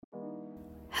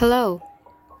Hello,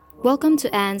 welcome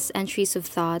to Anne's Entries of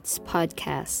Thoughts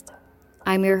podcast.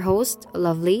 I'm your host,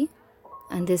 Lovely,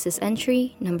 and this is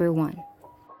entry number 1.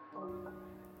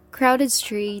 Crowded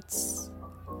streets,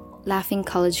 laughing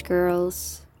college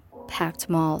girls, packed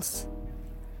malls.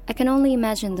 I can only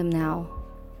imagine them now.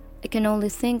 I can only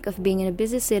think of being in a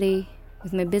busy city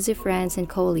with my busy friends and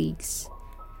colleagues,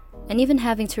 and even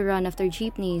having to run after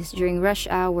jeepneys during rush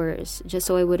hours just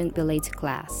so I wouldn't be late to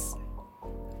class.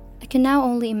 I can now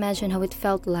only imagine how it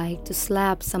felt like to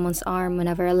slap someone's arm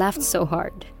whenever I laughed so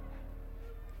hard.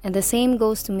 And the same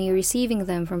goes to me receiving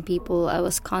them from people I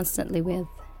was constantly with.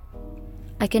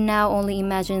 I can now only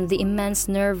imagine the immense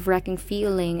nerve-wracking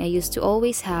feeling I used to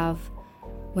always have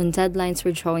when deadlines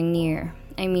were drawing near.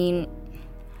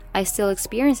 I still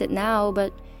experience it now,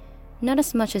 but not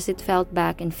as much as it felt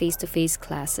back in face-to-face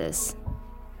classes.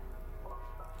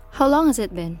 How long has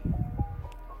it been?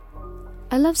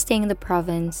 I love staying in the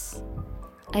province.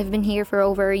 I've been here for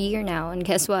over a year now, and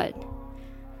guess what?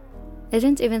 I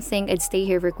didn't even think I'd stay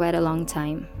here for quite a long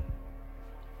time.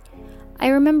 I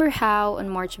remember how, in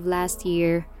March of last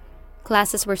year,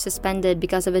 classes were suspended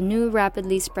because of a new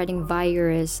rapidly spreading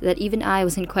virus that even I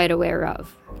wasn't quite aware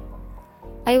of.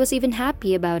 I was even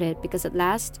happy about it because at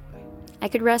last, I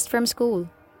could rest from school.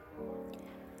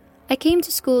 I came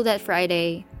to school that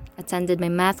Friday, attended my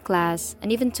math class,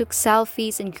 and even took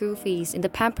selfies and groupies in the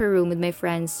pamper room with my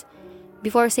friends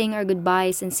before saying our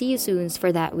goodbyes and see you soons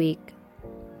for that week.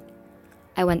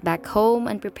 I went back home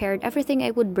and prepared everything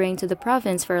I would bring to the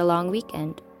province for a long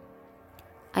weekend.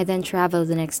 I then traveled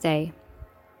the next day.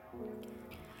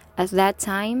 At that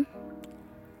time,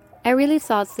 I really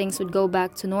thought things would go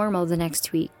back to normal the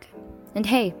next week. And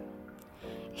hey,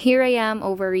 here I am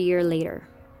over a year later,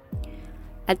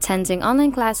 attending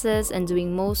online classes and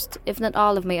doing most, if not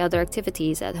all, of my other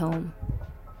activities at home.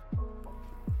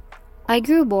 I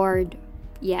grew bored,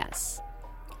 yes.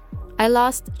 I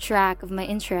lost track of my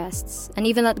interests and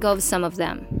even let go of some of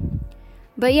them.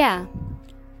 But yeah,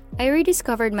 I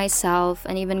rediscovered myself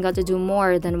and even got to do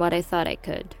more than what I thought I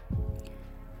could.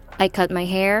 I cut my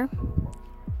hair,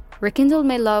 rekindled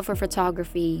my love for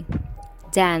photography,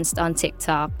 danced on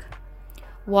TikTok,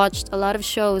 watched a lot of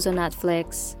shows on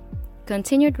Netflix,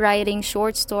 continued writing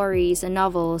short stories and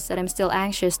novels that I'm still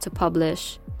anxious to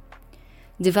publish,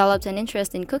 developed an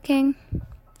interest in cooking,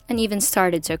 and even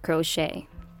started to crochet.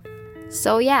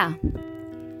 So yeah,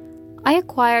 I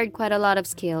acquired quite a lot of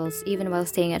skills even while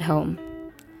staying at home.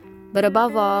 But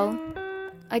above all,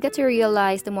 I got to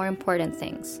realize the more important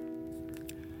things.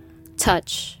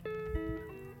 Touch.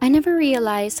 I never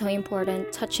realized how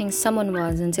important touching someone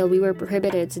was until we were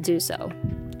prohibited to do so.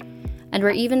 And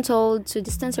we're even told to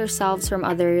distance ourselves from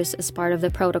others as part of the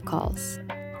protocols.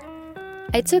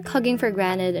 I took hugging for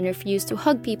granted and refused to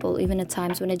hug people even at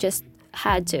times when I just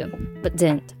had to, but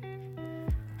didn't.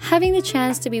 Having the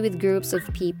chance to be with groups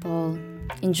of people,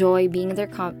 enjoy being in their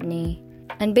company,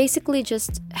 and basically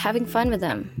just having fun with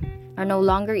them are no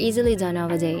longer easily done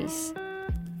nowadays.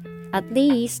 At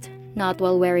least, not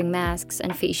while wearing masks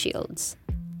and face shields.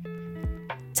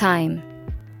 Time.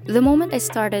 The moment I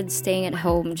started staying at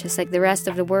home just like the rest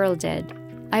of the world did,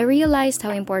 I realized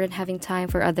how important having time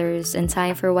for others and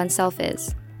time for oneself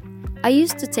is. I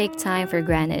used to take time for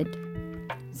granted.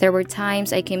 There were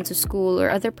times I came to school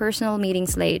or other personal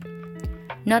meetings late,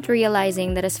 not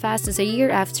realizing that as fast as a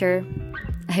year after,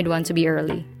 I'd want to be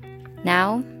early.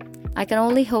 Now, I can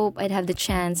only hope I'd have the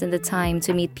chance and the time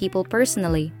to meet people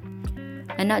personally,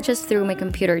 and not just through my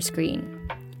computer screen.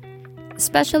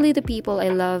 Especially the people I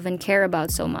love and care about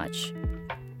so much.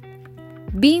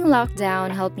 Being locked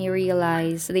down helped me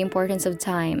realize the importance of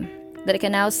time, that I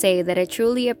can now say that I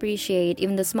truly appreciate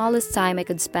even the smallest time I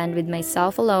could spend with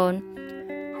myself alone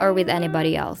or with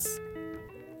anybody else.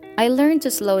 I learned to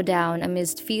slow down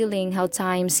amidst feeling how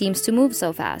time seems to move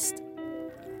so fast.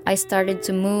 I started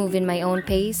to move in my own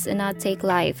pace and not take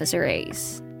life as a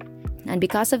race. And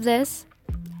because of this,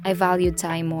 I valued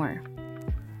time more.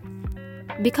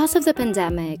 Because of the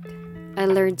pandemic, I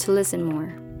learned to listen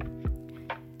more.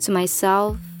 To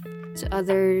myself, to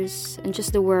others, and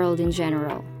just the world in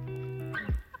general.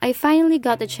 I finally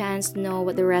got the chance to know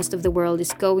what the rest of the world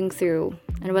is going through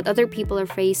and what other people are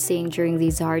facing during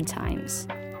these hard times.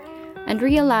 And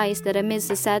realized that amidst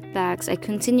the setbacks I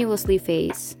continuously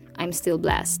face, I'm still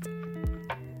blessed.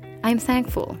 I'm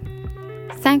thankful.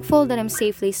 Thankful that I'm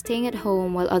safely staying at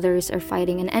home while others are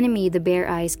fighting an enemy the bare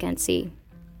eyes can't see.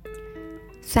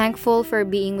 Thankful for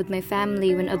being with my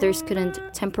family when others couldn't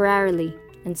temporarily,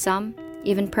 and some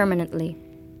even permanently.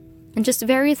 And just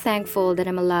very thankful that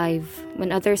I'm alive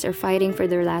when others are fighting for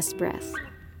their last breath.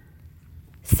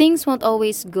 Things won't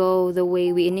always go the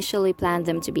way we initially planned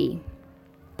them to be.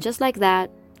 just like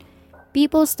that,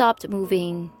 people stopped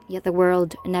moving, yet the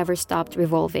world never stopped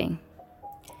revolving.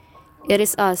 It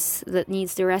is us that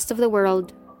needs the rest of the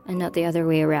world and not the other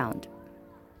way around.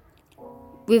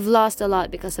 We've lost a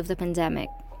lot because of the pandemic.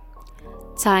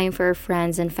 Time for our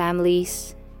friends and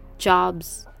families,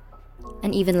 jobs,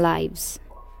 and even lives.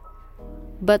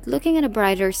 But looking at a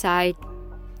brighter side,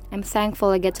 I'm thankful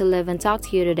I get to live and talk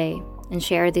to you today and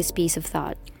share this piece of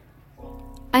thought.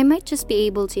 I might just be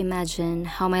able to imagine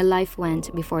how my life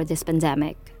went before this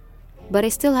pandemic, but I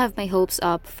still have my hopes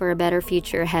up for a better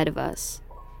future ahead of us.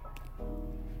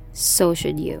 So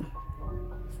should you.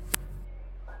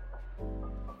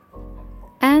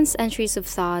 Anne's Entries of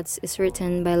Thoughts is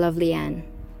written by Lovely Ann.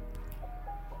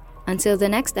 Until the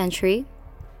next entry,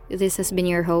 this has been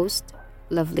your host,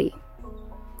 Lovely.